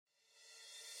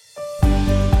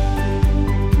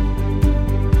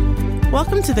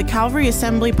Welcome to the Calvary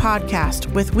Assembly podcast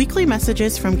with weekly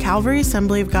messages from Calvary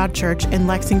Assembly of God Church in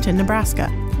Lexington, Nebraska.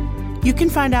 You can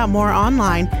find out more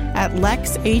online at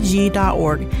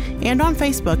lexag.org and on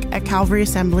Facebook at Calvary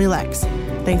Assembly Lex.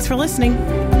 Thanks for listening.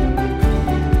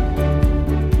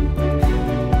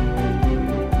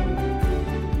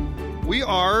 We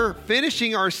are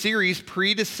finishing our series,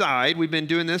 Pre-Decide. We've been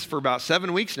doing this for about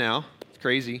 7 weeks now. It's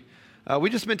crazy.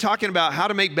 We've just been talking about how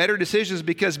to make better decisions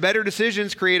because better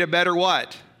decisions create a better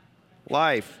what?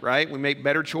 Life, right? We make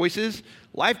better choices,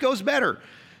 life goes better.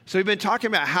 So we've been talking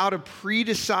about how to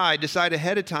decide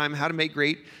ahead of time how to make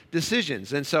great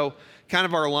decisions. And so kind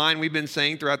of our line we've been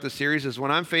saying throughout the series is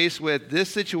when I'm faced with this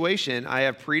situation, I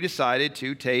have pre-decided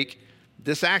to take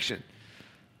this action.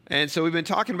 And so we've been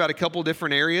talking about a couple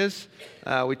different areas.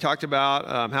 We talked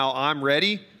about how I'm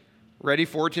ready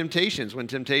for temptations. When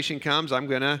temptation comes, I'm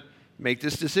going to make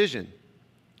this decision.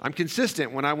 I'm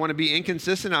consistent. When I want to be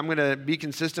inconsistent, I'm going to be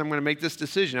consistent. I'm going to make this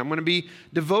decision. I'm going to be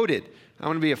devoted. I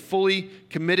want to be a fully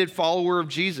committed follower of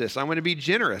Jesus. I want to be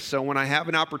generous. So when I have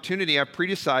an opportunity, I've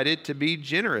pre-decided to be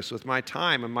generous with my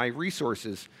time and my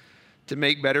resources to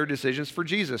make better decisions for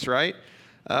Jesus, right?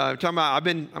 I'm talking about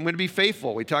I'm going to be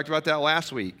faithful. We talked about that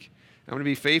last week. I'm going to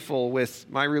be faithful with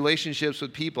my relationships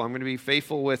with people. I'm going to be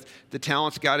faithful with the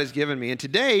talents God has given me. And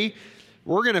today,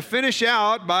 we're going to finish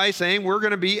out by saying we're going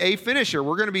to be a finisher.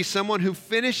 We're going to be someone who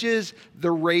finishes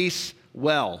the race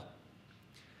well.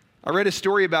 I read a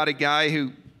story about a guy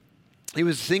he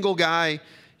was a single guy.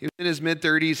 He was in his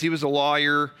mid-30s. He was a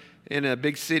lawyer in a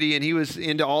big city, and he was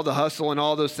into all the hustle and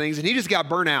all those things, and he just got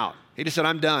burnt out. He just said,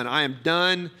 I'm done. I am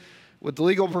done with the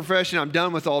legal profession. I'm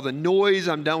done with all the noise.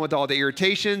 I'm done with all the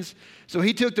irritations. So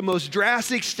he took the most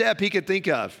drastic step he could think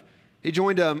of. He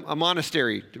joined a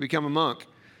monastery to become a monk.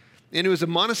 And it was a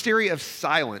monastery of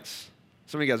silence.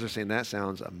 Some of you guys are saying, that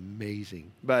sounds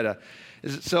amazing. But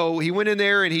so he went in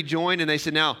there and he joined, and they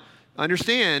said, now,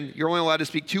 understand, you're only allowed to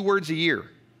speak 2 words a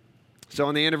year. So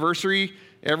on the anniversary,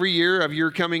 every year of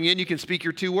your coming in, you can speak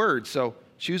your 2 words. So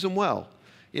choose them well.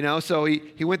 You know, so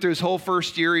he went through his whole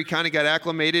first year. He kind of got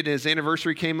acclimated, and his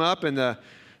anniversary came up, and the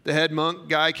head monk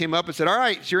guy came up and said, all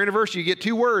right, it's your anniversary. You get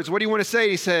 2 words. What do you want to say?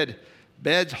 He said,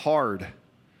 bed's hard.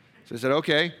 So he said,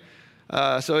 okay.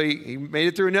 So he made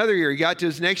it through another year. He got to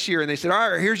his next year, and they said, all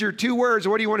right, here's your 2 words.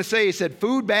 What do you want to say? He said,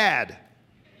 food bad.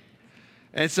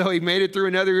 And so he made it through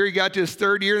another year. He got to his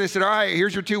 3rd year, and they said, all right,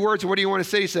 here's your 2 words. What do you want to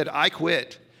say? He said, I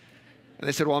quit. And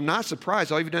they said, well, I'm not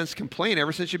surprised. All you've done is complain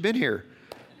ever since you've been here,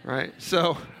 right?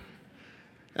 So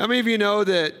how many of you know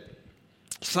that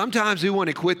sometimes we want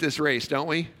to quit this race, don't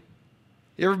we?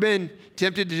 You ever been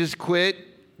tempted to just quit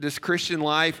this Christian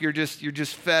life? You're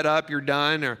just fed up. You're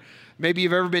done. Or maybe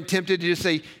you've ever been tempted to just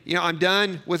say, you know, I'm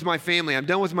done with my family. I'm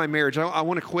done with my marriage. I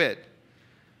want to quit.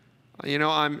 You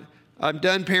know, I'm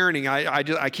done parenting.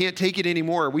 I can't take it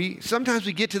anymore. Sometimes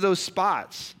we get to those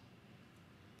spots.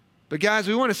 But guys,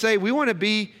 we want to say we want to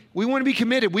be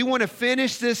committed. We want to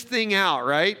finish this thing out,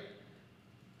 right?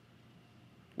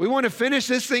 We want to finish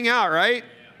this thing out, right?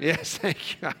 Yeah. Yes,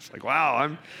 thank you. I was like,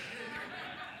 wow,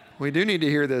 we do need to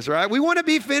hear this, right? We want to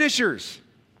be finishers.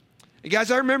 And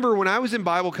guys, I remember when I was in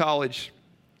Bible college,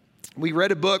 we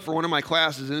read a book for one of my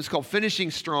classes, and it's called Finishing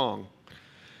Strong.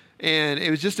 And it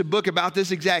was just a book about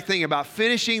this exact thing, about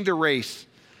finishing the race.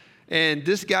 And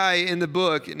this guy in the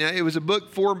book, now it was a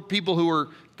book for people who were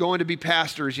going to be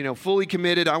pastors, you know, fully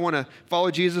committed. I want to follow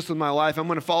Jesus with my life. I'm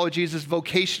going to follow Jesus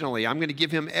vocationally. I'm going to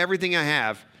give him everything I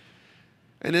have.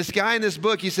 And this guy in this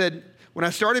book, he said, when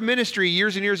I started ministry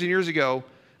years and years and years ago,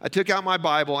 I took out my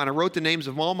Bible and I wrote the names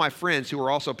of all my friends who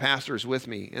were also pastors with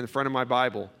me in the front of my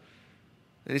Bible.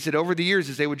 And he said, over the years,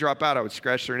 as they would drop out, I would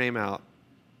scratch their name out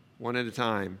one at a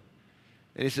time.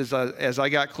 And he says, as I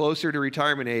got closer to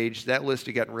retirement age, that list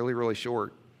had gotten really, really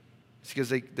short. It's because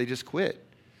they just quit.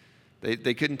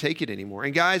 They couldn't take it anymore.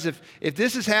 And guys, if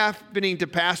this is happening to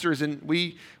pastors, and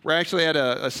we were actually at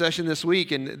a session this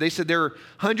week, and they said there are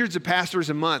hundreds of pastors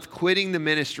a month quitting the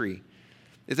ministry.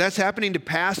 If that's happening to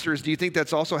pastors, do you think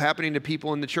that's also happening to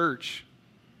people in the church?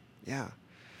 Yeah.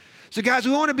 So guys,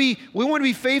 we want to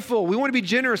be faithful. We want to be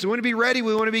generous. We want to be ready.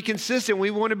 We want to be consistent.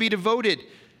 We want to be devoted.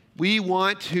 We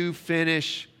want to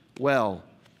finish well.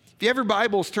 If you have your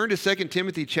Bibles, turn to 2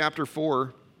 Timothy chapter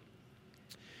 4.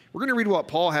 We're going to read what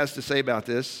Paul has to say about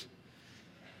this.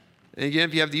 And again,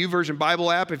 if you have the YouVersion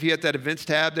Bible app, if you hit that events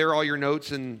tab there, all your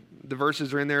notes and the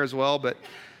verses are in there as well. But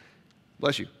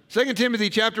bless you. 2 Timothy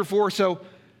chapter 4. So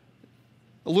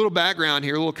a little background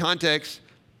here, a little context.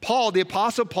 Paul, the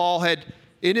Apostle Paul, had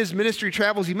in his ministry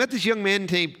travels, he met this young man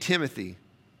named Timothy.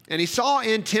 And he saw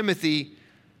in Timothy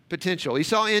potential. He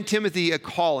saw in Timothy a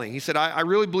calling. He said, I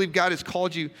really believe God has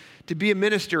called you to be a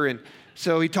minister. And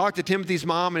So he talked to Timothy's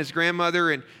mom and his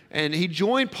grandmother, and he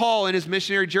joined Paul in his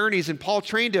missionary journeys, and Paul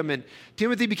trained him, and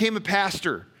Timothy became a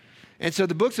pastor. And so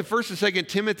the books of 1st and 2nd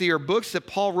Timothy are books that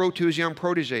Paul wrote to his young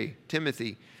protege,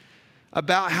 Timothy,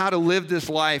 about how to live this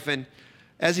life. And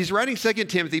as he's writing 2nd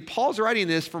Timothy, Paul's writing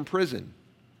this from prison.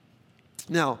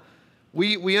 Now,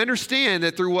 we understand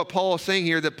that through what Paul is saying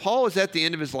here, that Paul is at the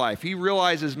end of his life. He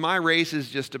realizes my race is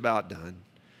just about done.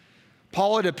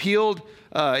 Paul had appealed.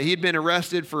 He had been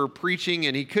arrested for preaching,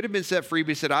 and he could have been set free, but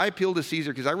he said, I appeal to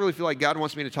Caesar because I really feel like God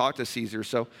wants me to talk to Caesar.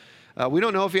 So we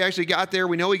don't know if he actually got there.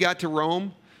 We know he got to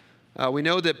Rome. We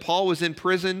know that Paul was in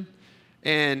prison,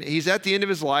 and he's at the end of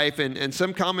his life, and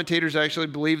some commentators actually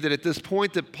believe that at this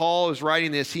point that Paul is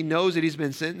writing this, he knows that he's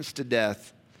been sentenced to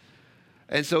death.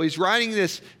 And so he's writing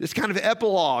this kind of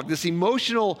epilogue, this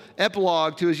emotional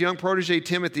epilogue to his young protege,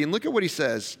 Timothy. And look at what he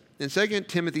says in 2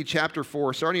 Timothy chapter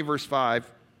 4, starting in verse 5.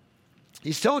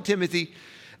 He's telling Timothy,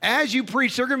 as you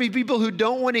preach, there are going to be people who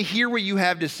don't want to hear what you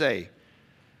have to say.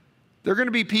 There are going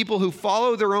to be people who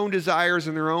follow their own desires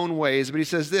and their own ways. But he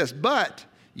says this, but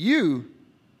you,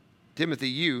 Timothy,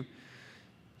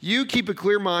 you keep a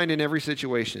clear mind in every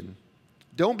situation.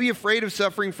 Don't be afraid of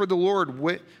suffering for the Lord.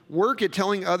 Work at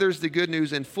telling others the good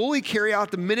news and fully carry out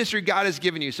the ministry God has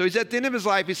given you. So he's at the end of his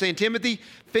life. He's saying, Timothy,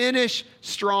 finish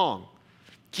strong.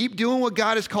 Keep doing what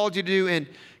God has called you to do. And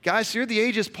guys, through the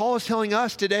ages, Paul is telling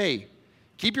us today,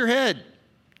 keep your head.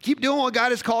 Keep doing what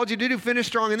God has called you to do. Finish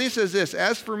strong. And he says this,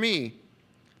 as for me,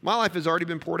 my life has already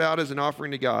been poured out as an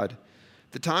offering to God.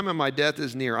 The time of my death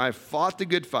is near. I have fought the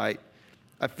good fight.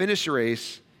 I've finished the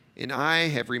race, and I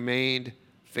have remained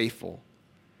faithful.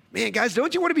 Man, guys,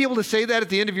 don't you want to be able to say that at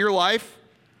the end of your life?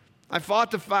 I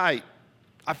fought the fight.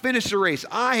 I finished the race.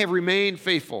 I have remained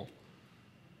faithful.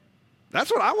 That's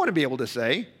what I want to be able to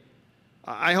say.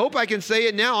 I hope I can say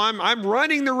it now. I'm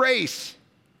running the race.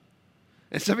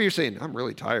 And some of you are saying, I'm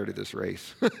really tired of this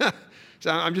race.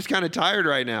 So I'm just kind of tired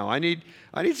right now. I need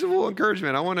some little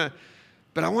encouragement.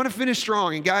 But I want to finish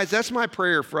strong. And guys, that's my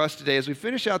prayer for us today as we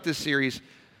finish out this series,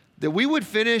 that we would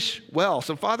finish well.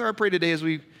 So Father, I pray today as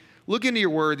we look into your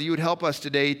word that you would help us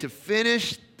today to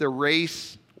finish the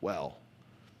race well.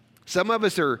 Some of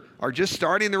us are just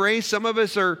starting the race. Some of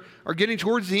us are getting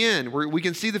towards the end where we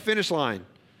can see the finish line.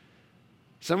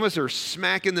 Some of us are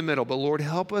smack in the middle. But Lord,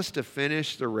 help us to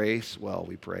finish the race well,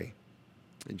 we pray.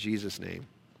 In Jesus' name,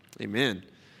 amen.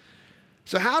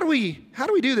 So how do we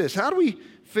do this? How do we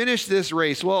finish this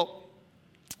race? Well,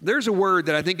 there's a word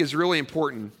that I think is really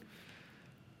important.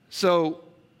 So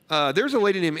there's a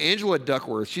lady named Angela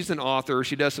Duckworth. She's an author.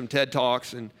 She does some TED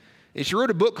Talks, and she wrote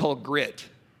a book called Grit.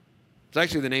 It's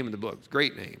actually the name of the book. It's a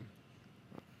great name.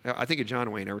 I think of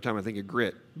John Wayne every time I think of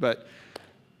grit. But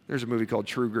there's a movie called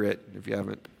True Grit, if you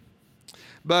haven't.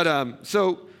 But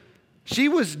so she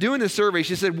was doing this survey.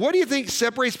 She said, what do you think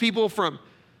separates people from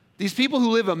these people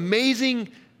who live amazing,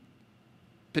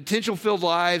 potential-filled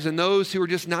lives and those who are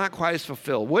just not quite as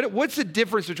fulfilled? What's the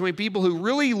difference between people who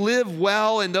really live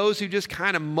well and those who just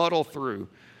kind of muddle through?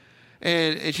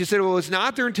 And she said, well, it's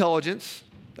not their intelligence.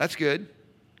 That's good,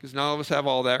 because none of us have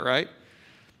all that, right?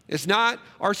 It's not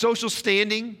our social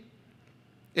standing.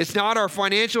 It's not our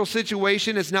financial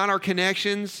situation. It's not our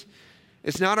connections.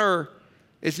 It's not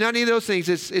any of those things.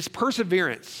 It's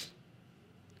perseverance.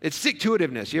 It's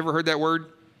stick-to-itiveness. You ever heard that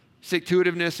word?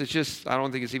 Stick-to-itiveness. It's just, I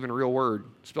don't think it's even a real word.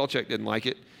 Spell check didn't like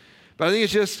it. But I think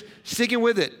it's just sticking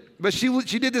with it. But she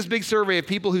did this big survey of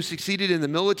people who succeeded in the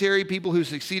military, people who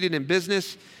succeeded in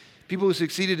business, people who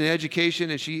succeeded in education,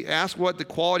 and she asked what the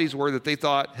qualities were that they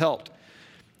thought helped.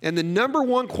 And the number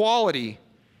one quality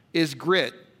is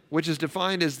grit, which is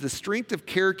defined as the strength of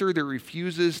character that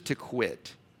refuses to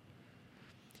quit.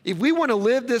 If we want to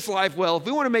live this life well, if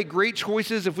we want to make great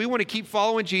choices, if we want to keep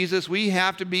following Jesus, we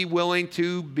have to be willing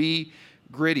to be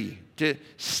gritty, to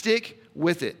stick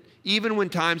with it, even when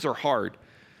times are hard.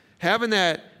 Having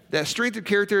that strength of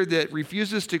character that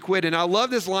refuses to quit. And I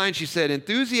love this line she said,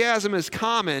 enthusiasm is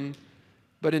common,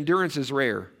 but endurance is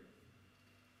rare.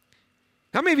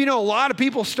 How many of you know a lot of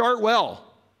people start well?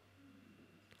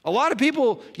 A lot of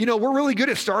people, we're really good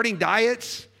at starting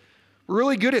diets. We're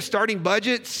really good at starting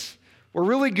budgets. We're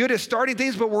really good at starting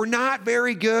things, but we're not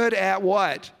very good at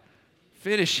what?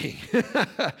 Finishing.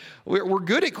 We're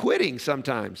good at quitting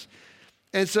sometimes.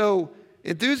 And so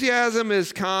enthusiasm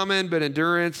is common, but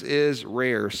endurance is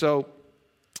rare. So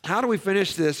how do we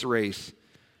finish this race?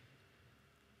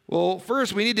 Well,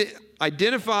 first we need to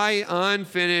identify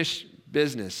unfinished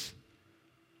business.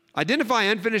 Identify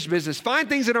unfinished business. Find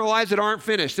things in our lives that aren't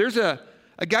finished. There's a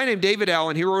guy named David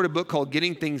Allen. He wrote a book called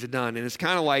Getting Things Done, and it's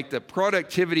kind of like the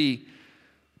productivity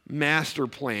master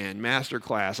plan, master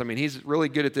class. I mean, he's really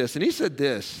good at this. And he said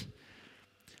this.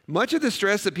 much of the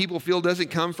stress that people feel doesn't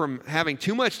come from having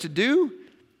too much to do.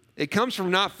 It comes from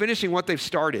not finishing what they've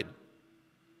started.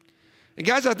 And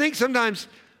guys, I think sometimes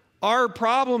our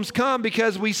problems come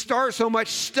because we start so much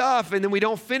stuff and then we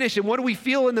don't finish. And what do we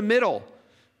feel in the middle?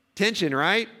 Tension,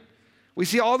 right? We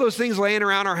see all those things laying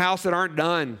around our house that aren't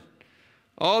done.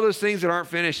 All those things that aren't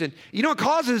finished. And you know, it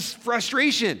causes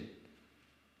frustration.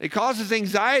 It causes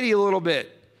anxiety a little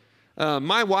bit.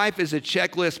 My wife is a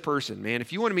checklist person, man.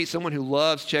 If you want to meet someone who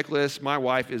loves checklists, my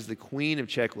wife is the queen of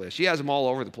checklists. She has them all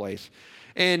over the place.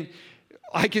 And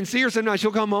I can see her sometimes.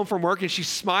 She'll come home from work and she's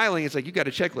smiling. It's like, you got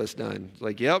a checklist done. It's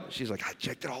like, yep. She's like, I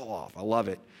checked it all off. I love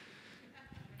it.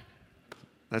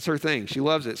 That's her thing. She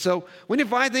loves it. So we need to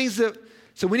find things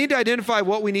so we need to identify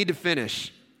what we need to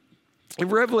finish. In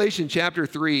Revelation chapter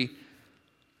 3,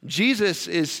 Jesus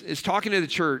is talking to the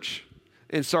church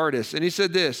in Sardis. And he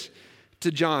said this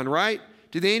to John, right?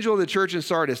 To the angel of the church in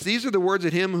Sardis. These are the words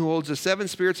of him who holds the 7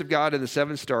 spirits of God and the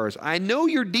 7 stars. I know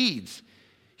your deeds.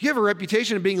 You have a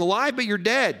reputation of being alive, but you're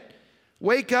dead.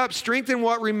 Wake up, strengthen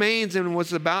what remains and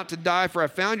was about to die, for I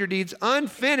found your deeds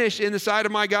unfinished in the sight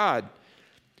of my God.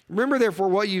 Remember, therefore,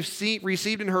 what you've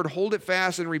received and heard, hold it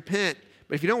fast and repent.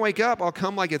 But if you don't wake up, I'll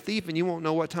come like a thief and you won't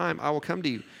know what time I will come to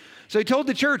you. So he told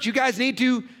the church, you guys need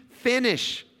to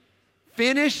finish.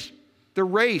 Finish the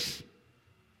race.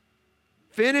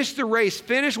 Finish the race.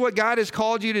 Finish what God has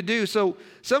called you to do. So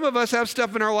some of us have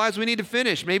stuff in our lives we need to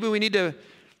finish. Maybe we need to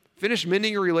finish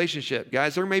mending a relationship.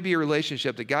 Guys, there may be a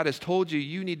relationship that God has told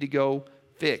you need to go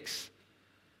fix.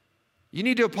 You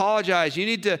need to apologize. You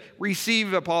need to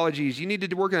receive apologies. You need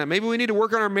to work on that. Maybe we need to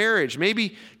work on our marriage.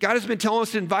 Maybe God has been telling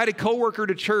us to invite a coworker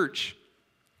to church,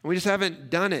 and we just haven't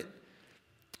done it.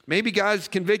 Maybe God's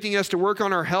convicting us to work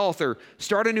on our health or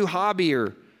start a new hobby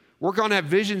or work on that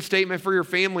vision statement for your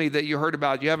family that you heard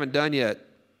about you haven't done yet.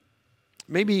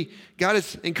 Maybe God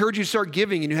has encouraged you to start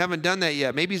giving and you haven't done that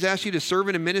yet. Maybe he's asked you to serve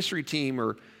in a ministry team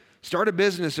or start a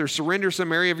business or surrender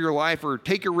some area of your life or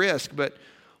take a risk. But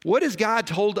what has God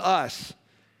told us?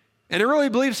 And I really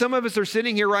believe some of us are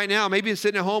sitting here right now, maybe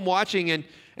sitting at home watching, and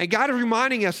God is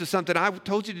reminding us of something. I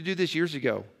told you to do this years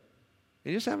ago.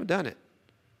 And you just haven't done it.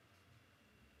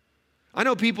 I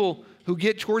know people who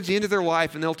get towards the end of their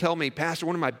life and they'll tell me, Pastor,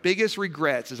 one of my biggest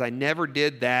regrets is I never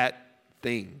did that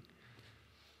thing.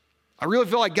 I really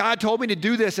feel like God told me to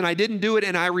do this and I didn't do it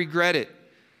and I regret it.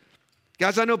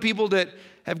 Guys, I know people that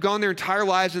have gone their entire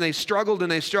lives and they've struggled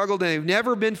and they've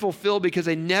never been fulfilled because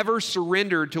they never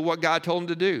surrendered to what God told them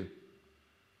to do.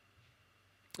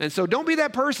 And so don't be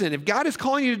that person. If God is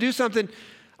calling you to do something,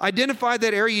 identify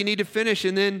that area you need to finish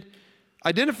and then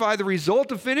identify the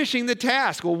result of finishing the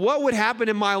task. Well, what would happen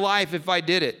in my life if I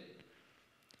did it?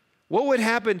 What would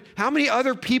happen? How many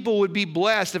other people would be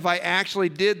blessed if I actually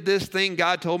did this thing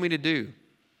God told me to do?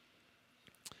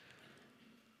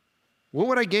 What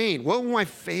would I gain? What would my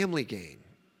family gain?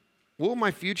 What would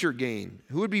my future gain?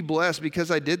 Who would be blessed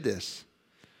because I did this?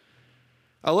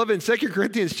 I love it in 2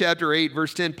 Corinthians chapter 8,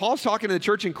 verse 10. Paul's talking to the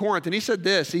church in Corinth, and he said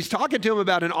this. He's talking to them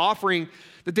about an offering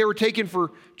that they were taking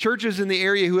for churches in the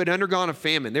area who had undergone a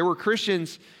famine. There were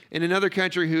Christians in another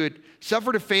country who had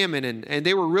suffered a famine, and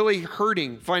they were really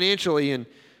hurting financially and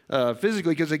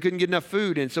physically because they couldn't get enough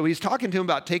food. And so he's talking to them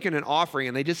about taking an offering,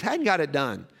 and they just hadn't got it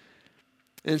done.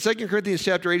 And in 2 Corinthians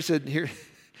chapter 8, he said,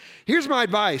 here's my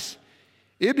advice.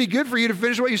 It'd be good for you to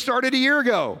finish what you started a year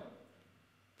ago.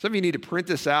 Some of you need to print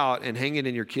this out and hang it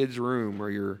in your kid's room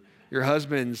or your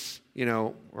husband's,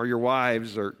 or your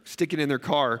wives, or stick it in their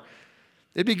car.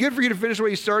 It'd be good for you to finish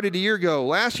what you started a year ago.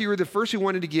 Last year, you were the first who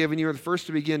wanted to give, and you were the first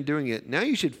to begin doing it. Now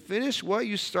you should finish what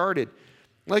you started.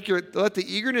 Let the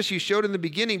eagerness you showed in the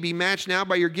beginning be matched now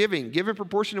by your giving. Give in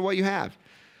proportion to what you have.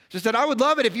 Just that I would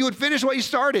love it if you would finish what you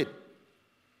started.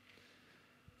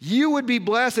 You would be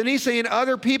blessed. And he's saying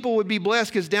other people would be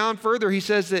blessed because down further, he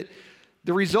says that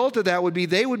the result of that would be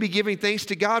they would be giving thanks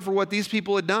to God for what these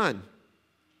people had done.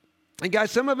 And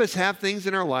guys, some of us have things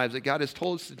in our lives that God has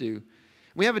told us to do.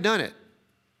 We haven't done it.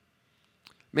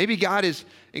 Maybe God has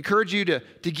encouraged you to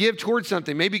give towards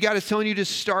something. Maybe God is telling you to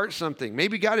start something.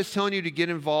 Maybe God is telling you to get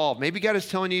involved. Maybe God is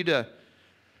telling you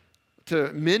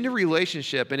to mend a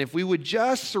relationship. And if we would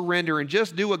just surrender and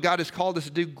just do what God has called us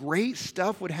to do, great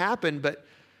stuff would happen. But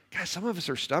guys, some of us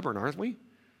are stubborn, aren't we?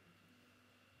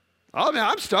 Oh, man,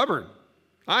 I'm stubborn.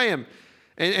 I am.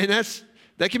 And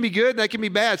that can be good, that can be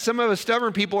bad. Some of us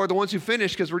stubborn people are the ones who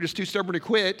finish because we're just too stubborn to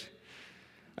quit.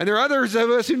 And there are others of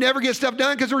us who never get stuff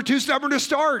done because we're too stubborn to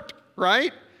start,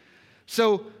 right?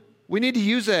 So we need to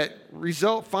use that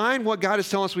result, find what God is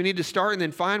telling us we need to start, and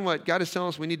then find what God is telling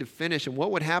us we need to finish, and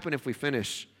what would happen if we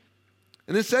finish.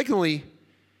 And then secondly,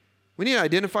 We need to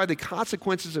identify the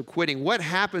consequences of quitting. What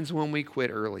happens when we quit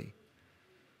early?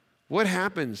 What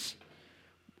happens?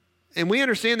 And we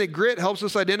understand that grit helps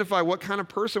us identify what kind of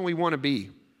person we want to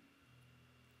be.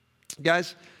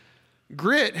 Guys,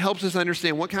 grit helps us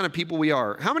understand what kind of people we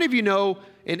are. How many of you know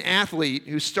an athlete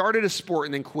who started a sport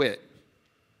and then quit?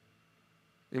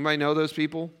 Anybody know those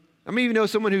people? How many of you know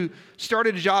someone who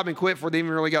started a job and quit before they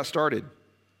even really got started?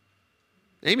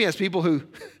 Amy has people who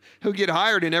get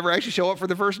hired and never actually show up for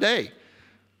the first day.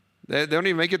 They don't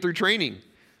even make it through training.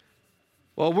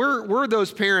 Well, we're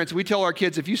those parents. We tell our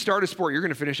kids, if you start a sport, you're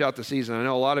going to finish out the season. I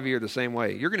know a lot of you are the same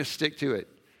way. You're going to stick to it.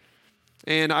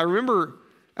 And I remember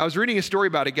I was reading a story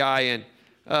about a guy,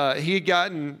 and he had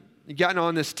gotten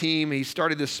on this team. He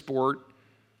started this sport.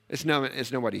 It's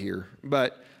nobody here.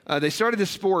 But they started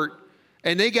this sport,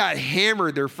 and they got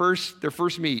hammered their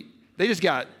first meet. They just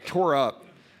got tore up.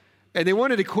 And they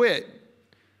wanted to quit.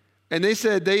 And they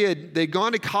said they'd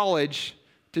gone to college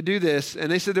to do this,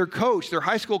 and they said their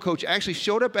high school coach, actually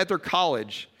showed up at their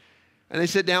college, and they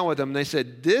sat down with them, and they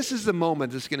said, this is the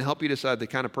moment that's going to help you decide the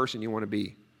kind of person you want to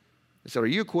be. They said, are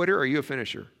you a quitter or are you a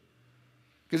finisher?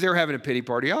 Because they were having a pity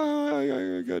party.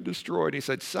 Oh, I got destroyed. And he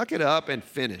said, suck it up and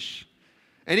finish.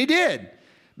 And he did,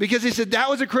 because he said, that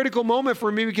was a critical moment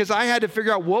for me because I had to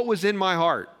figure out what was in my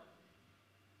heart.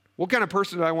 What kind of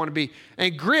person do I want to be?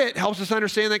 And grit helps us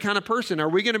understand that kind of person. Are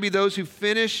we going to be those who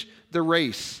finish the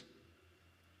race?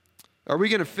 Are we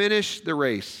going to finish the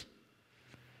race?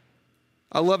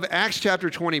 I love Acts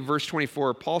chapter 20, verse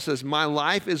 24. Paul says, my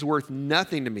life is worth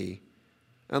nothing to me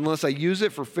unless I use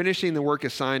it for finishing the work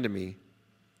assigned to me,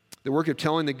 the work of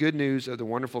telling the good news of the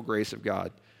wonderful grace of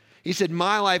God. He said,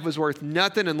 my life is worth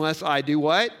nothing unless I do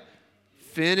what?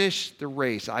 Finish the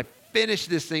race. I finish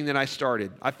this thing that I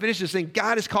started. I finish this thing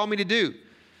God has called me to do.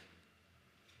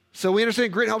 So we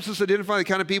understand grit helps us identify the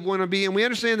kind of people we want to be, and we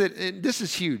understand that, and this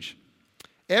is huge,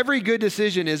 every good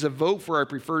decision is a vote for our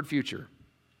preferred future.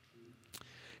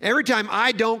 Every time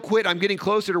I don't quit, I'm getting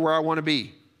closer to where I want to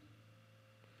be.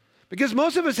 Because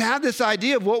most of us have this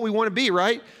idea of what we want to be,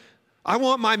 right? I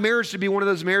want my marriage to be one of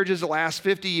those marriages that lasts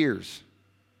 50 years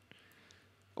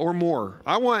or more.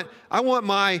 I want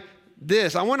my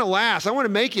this. I want to last. I want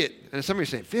to make it. And somebody's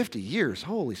saying, 50 years?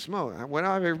 Holy smoke. When do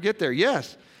I ever get there?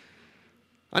 Yes.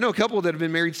 I know a couple that have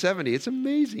been married 70. It's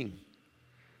amazing.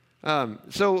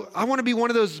 So I want to be one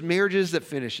of those marriages that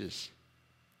finishes.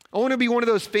 I want to be one of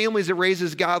those families that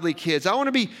raises godly kids. I want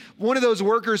to be one of those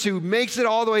workers who makes it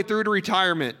all the way through to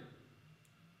retirement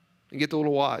and get the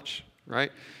little watch,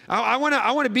 right? I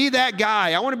want to be that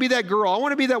guy. I want to be that girl. I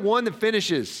want to be that one that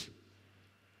finishes.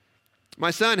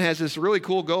 My son has this really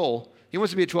cool goal. He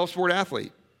wants to be a 12-sport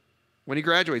athlete. When he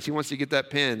graduates, he wants to get that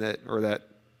pin that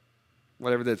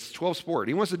whatever that's 12 sport.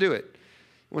 He wants to do it.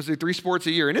 He wants to do 3 sports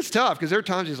a year. And it's tough because there are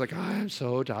times he's like, I'm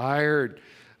so tired.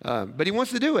 But he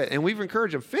wants to do it. And we've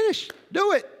encouraged him, finish,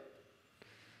 do it.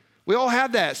 We all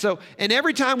have that. So, and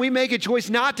every time we make a choice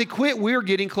not to quit, we're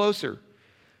getting closer.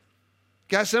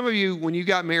 Guys, some of you, when you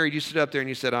got married, you stood up there and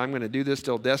you said, I'm going to do this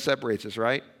till death separates us,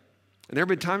 right? And there have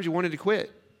been times you wanted to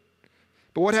quit.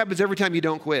 But what happens every time you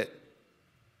don't quit?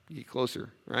 You get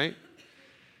closer, right?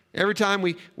 Every time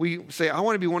we say, I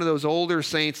want to be one of those older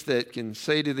saints that can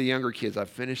say to the younger kids, I've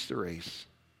finished the race.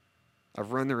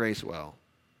 I've run the race well.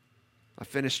 I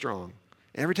finished strong.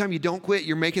 Every time you don't quit,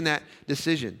 you're making that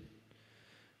decision,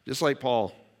 just like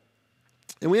Paul.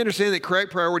 And we understand that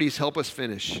correct priorities help us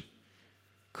finish.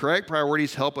 Correct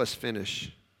priorities help us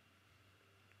finish.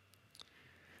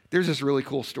 There's this really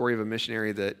cool story of a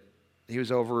missionary that he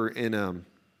was over in,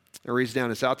 or he's down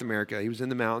in South America. He was in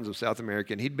the mountains of South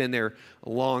America, and he'd been there a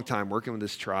long time working with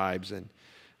his tribes. And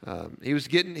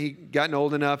he'd gotten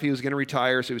old enough, he was going to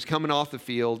retire, so he was coming off the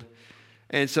field.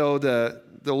 And so the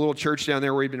little church down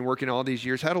there where he'd been working all these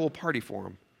years had a little party for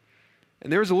him.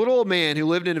 And there was a little old man who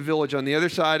lived in a village on the other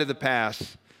side of the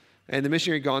pass, and the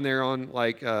missionary had gone there on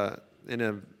in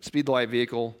a speed light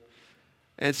vehicle.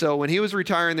 And so when he was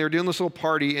retiring, they were doing this little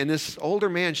party, and this older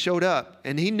man showed up.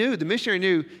 And the missionary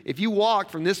knew, if you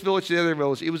walked from this village to the other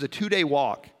village, it was a 2-day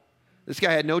walk. This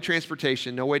guy had no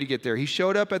transportation, no way to get there. He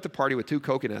showed up at the party with 2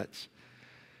 coconuts.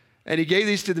 And he gave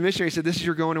these to the missionary. He said, this is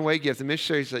your going away gift. The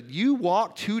missionary said, you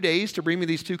walked 2 days to bring me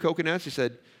these 2 coconuts? He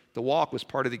said, the walk was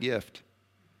part of the gift.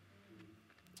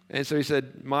 And so he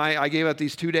said, I gave up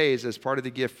these 2 days as part of the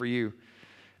gift for you.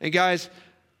 And guys,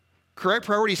 correct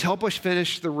priorities help us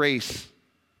finish the race.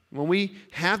 When we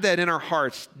have that in our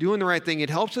hearts, doing the right thing, it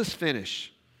helps us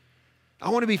finish. I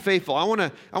want to be faithful. I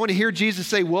want to hear Jesus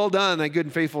say, well done, thy good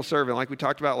and faithful servant, like we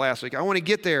talked about last week. I want to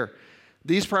get there.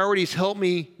 These priorities help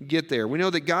me get there. We know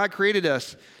that God created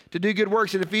us to do good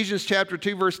works. In Ephesians chapter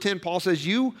 2, verse 10, Paul says,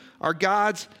 you are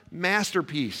God's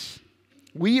masterpiece.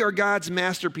 We are God's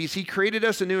masterpiece. He created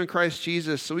us anew in Christ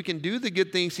Jesus so we can do the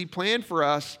good things he planned for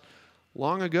us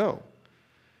long ago.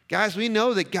 Guys, we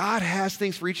know that God has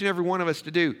things for each and every one of us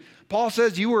to do. Paul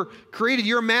says you were created,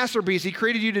 you're a masterpiece. He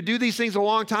created you to do these things a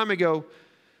long time ago.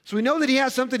 So we know that he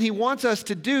has something he wants us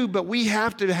to do, but we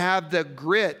have to have the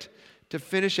grit to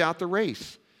finish out the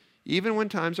race, even when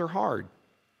times are hard.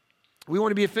 We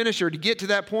want to be a finisher. To get to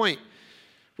that point,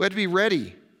 we have to be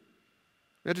ready.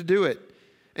 We have to do it.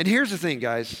 And here's the thing,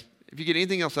 guys. If you get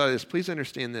anything else out of this, please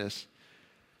understand this.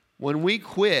 When we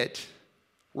quit,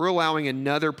 we're allowing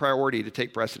another priority to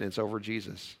take precedence over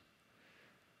Jesus.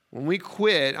 When we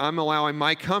quit, I'm allowing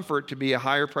my comfort to be a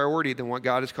higher priority than what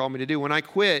God has called me to do. When I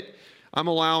quit, I'm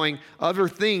allowing other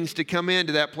things to come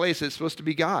into that place that's supposed to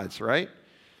be God's, right?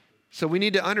 So we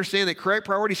need to understand that correct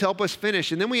priorities help us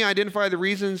finish. And then we identify the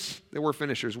reasons that we're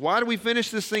finishers. Why do we finish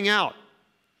this thing out?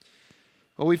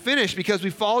 Well, we finish because we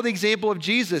follow the example of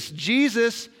Jesus.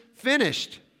 Jesus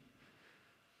finished.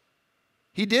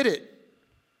 He did it.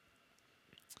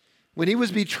 When he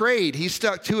was betrayed, he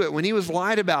stuck to it. When he was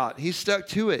lied about, he stuck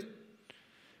to it.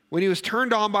 When he was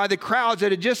turned on by the crowds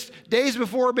that had just days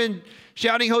before been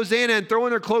shouting Hosanna and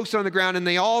throwing their cloaks on the ground, and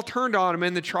they all turned on him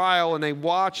in the trial, and they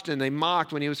watched and they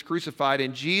mocked when he was crucified,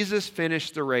 and Jesus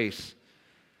finished the race.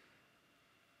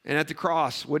 And at the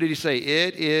cross, what did he say?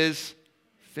 It is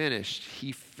finished.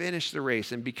 He finished the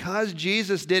race. And because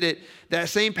Jesus did it, that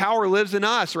same power lives in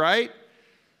us, right?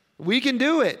 We can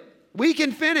do it. We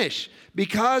can finish.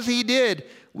 Because he did,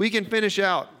 we can finish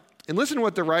out. And listen to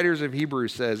what the writers of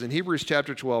Hebrews says in Hebrews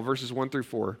chapter 12, verses 1 through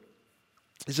 4.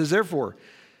 It says, therefore,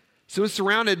 since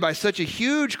surrounded by such a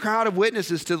huge crowd of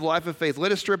witnesses to the life of faith,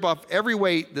 let us strip off every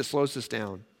weight that slows us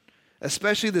down,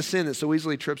 especially the sin that so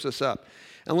easily trips us up.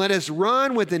 And let us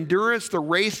run with endurance the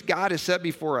race God has set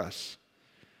before us.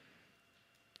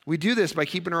 We do this by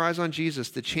keeping our eyes on Jesus,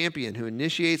 the champion who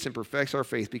initiates and perfects our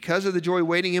faith. Because of the joy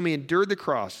awaiting him, he endured the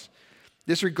cross,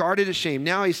 disregarded its shame.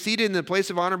 Now he's seated in the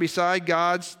place of honor beside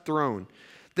God's throne.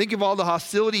 Think of all the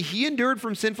hostility he endured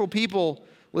from sinful people.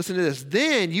 Listen to this.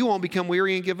 Then you won't become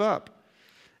weary and give up.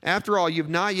 After all, you've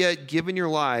not yet given your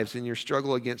lives in your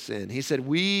struggle against sin. He said,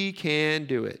 we can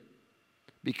do it.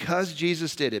 Because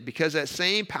Jesus did it, because that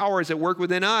same power is at work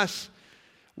within us,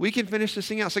 we can finish this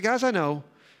thing out. So guys, I know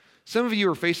some of you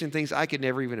are facing things I could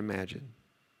never even imagine.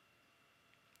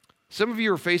 Some of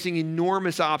you are facing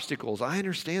enormous obstacles. I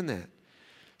understand that.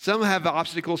 Some have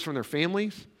obstacles from their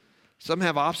families. Some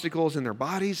have obstacles in their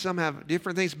bodies. Some have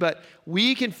different things. But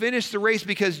we can finish the race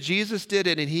because Jesus did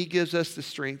it and he gives us the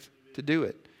strength to do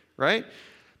it, right?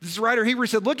 This writer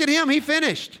Hebrews said, look at him, he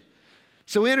finished.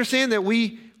 So we understand that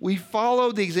we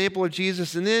follow the example of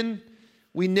Jesus, and then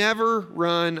we never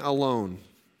run alone.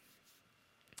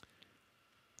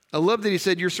 I love that he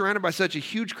said, you're surrounded by such a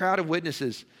huge crowd of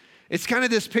witnesses. It's kind of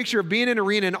this picture of being in an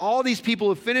arena, and all these people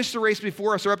who finished the race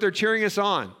before us are up there cheering us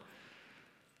on.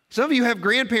 Some of you have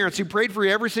grandparents who prayed for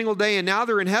you every single day, and now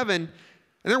they're in heaven,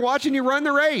 and they're watching you run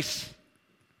the race.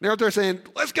 They're up there saying,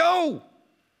 let's go.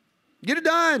 Get it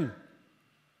done.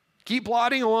 Keep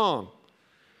plodding along.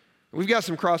 We've got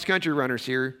some cross-country runners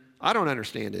here. I don't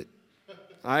understand it.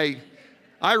 I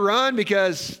run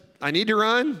because I need to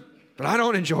run, but I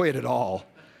don't enjoy it at all.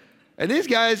 And these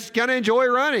guys kind of enjoy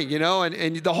running, you know,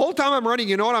 and the whole time I'm running,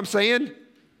 you know what I'm saying?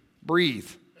 Breathe.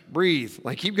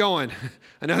 Like, keep going.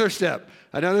 Another step.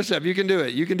 You can do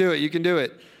it. You can do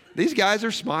it. These guys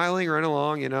are smiling, running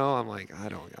along, you know. I'm like, I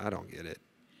don't get it.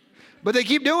 But they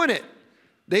keep doing it.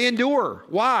 They endure.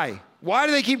 Why? Why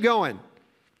do they keep going?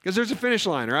 Because there's a finish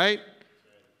line, right?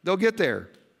 They'll get there.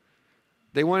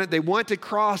 They want to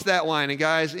cross that line. And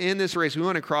guys, in this race, we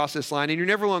want to cross this line. And you're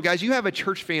never alone. Guys, you have a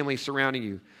church family surrounding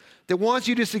you that wants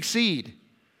you to succeed.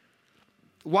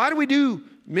 Why do we do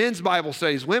men's Bible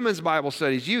studies, women's Bible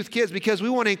studies, youth, kids? Because we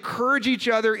want to encourage each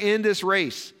other in this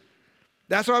race.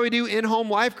 That's why we do in-home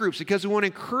life groups, because we want to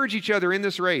encourage each other in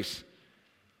this race.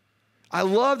 I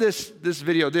love this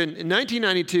video. Then in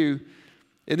 1992,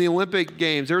 in the Olympic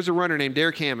Games, there was a runner named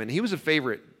Derek Hammond. He was a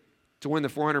favorite to win the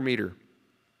 400 meter.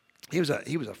 He was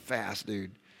a fast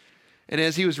dude. And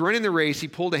as he was running the race, he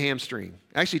pulled a hamstring.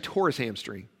 Actually tore his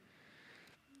hamstring.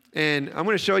 And I'm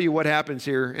going to show you what happens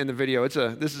here in the video.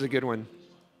 This is a good one.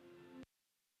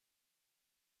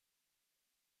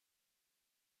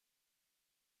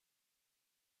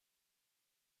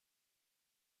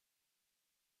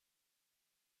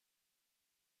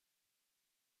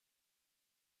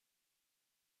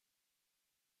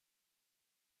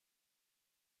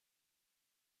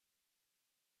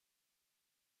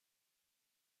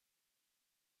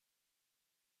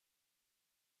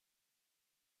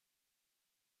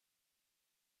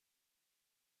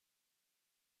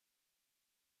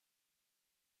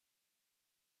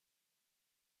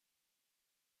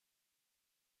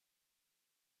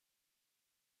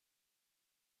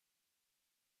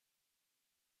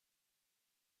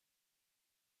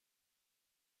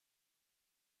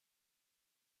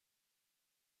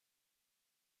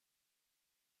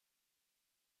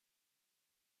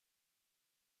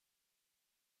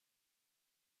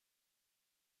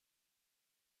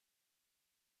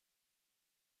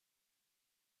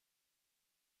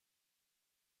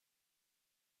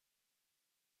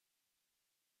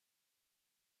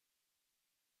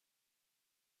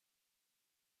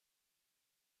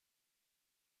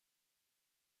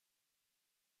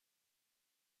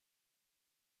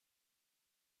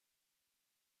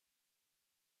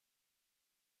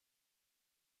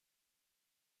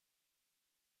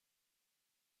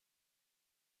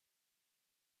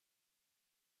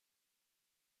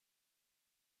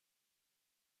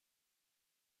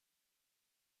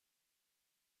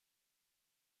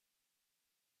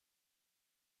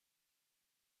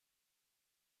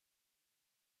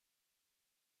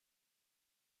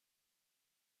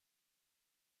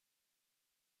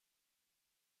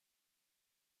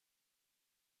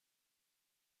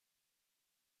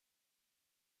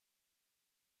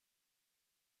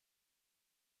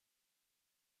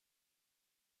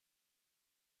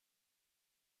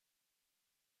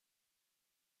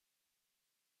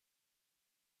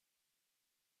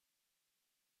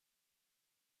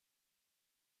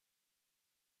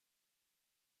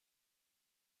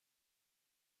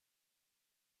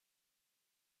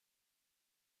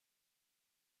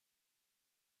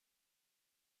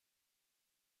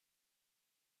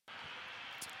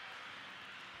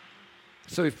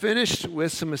 So we finished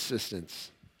with some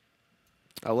assistance.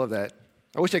 I love that.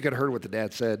 I wish I could have heard what the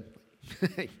dad said.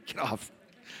 Get off.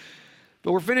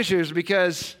 But we're finishers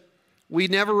because we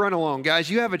never run alone. Guys,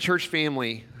 you have a church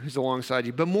family who's alongside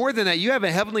you. But more than that, you have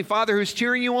a Heavenly Father who's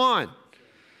cheering you on.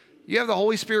 You have the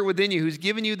Holy Spirit within you who's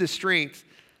given you the strength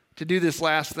to do this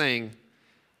last thing.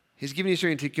 He's giving you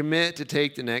strength to commit to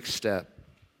take the next step.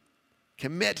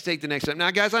 Commit to take the next step.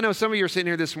 Now, guys, I know some of you are sitting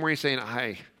here this morning saying,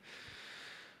 I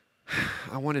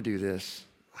want to do this.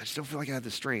 I just don't feel like I have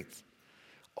the strength.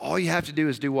 All you have to do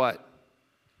is do what?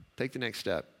 Take the next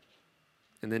step.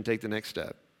 And then take the next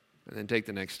step. And then take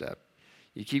the next step.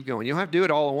 You keep going. You don't have to do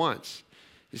it all at once.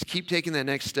 Just keep taking that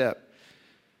next step.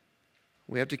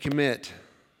 We have to commit.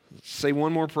 Say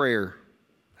one more prayer.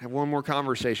 Have one more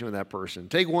conversation with that person.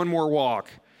 Take one more walk.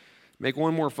 Make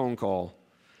one more phone call.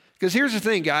 Because here's the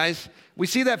thing, guys. We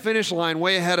see that finish line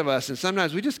way ahead of us, and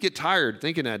sometimes we just get tired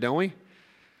thinking that, don't we?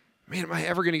 Man, am I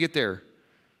ever going to get there?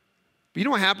 But you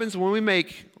know what happens when we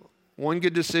make one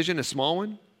good decision, a small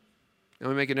one, and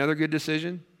we make another good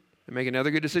decision, and make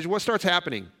another good decision? What starts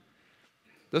happening?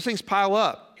 Those things pile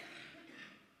up.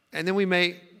 And then we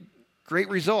make great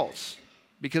results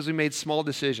because we made small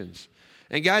decisions.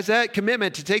 And guys, that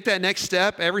commitment to take that next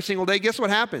step every single day, guess what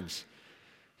happens?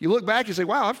 You look back and say,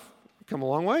 wow, I've come a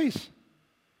long ways.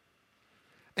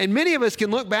 And many of us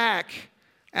can look back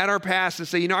at our past and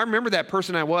say, I remember that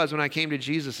person I was when I came to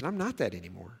Jesus, and I'm not that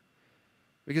anymore.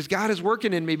 Because God is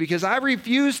working in me, because I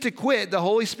refuse to quit. The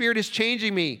Holy Spirit is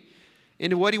changing me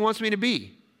into what He wants me to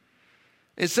be.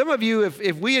 And some of you,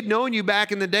 if we had known you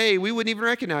back in the day, we wouldn't even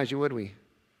recognize you, would we?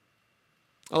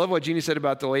 I love what Jeannie said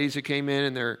about the ladies who came in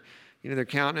and their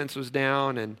countenance was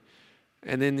down, and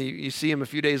then you see them a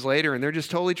few days later and they're just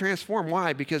totally transformed.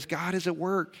 Why? Because God is at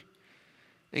work.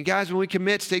 And guys, when we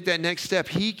commit to take that next step,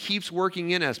 He keeps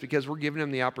working in us because we're giving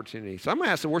Him the opportunity. So I'm going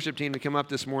to ask the worship team to come up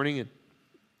this morning, and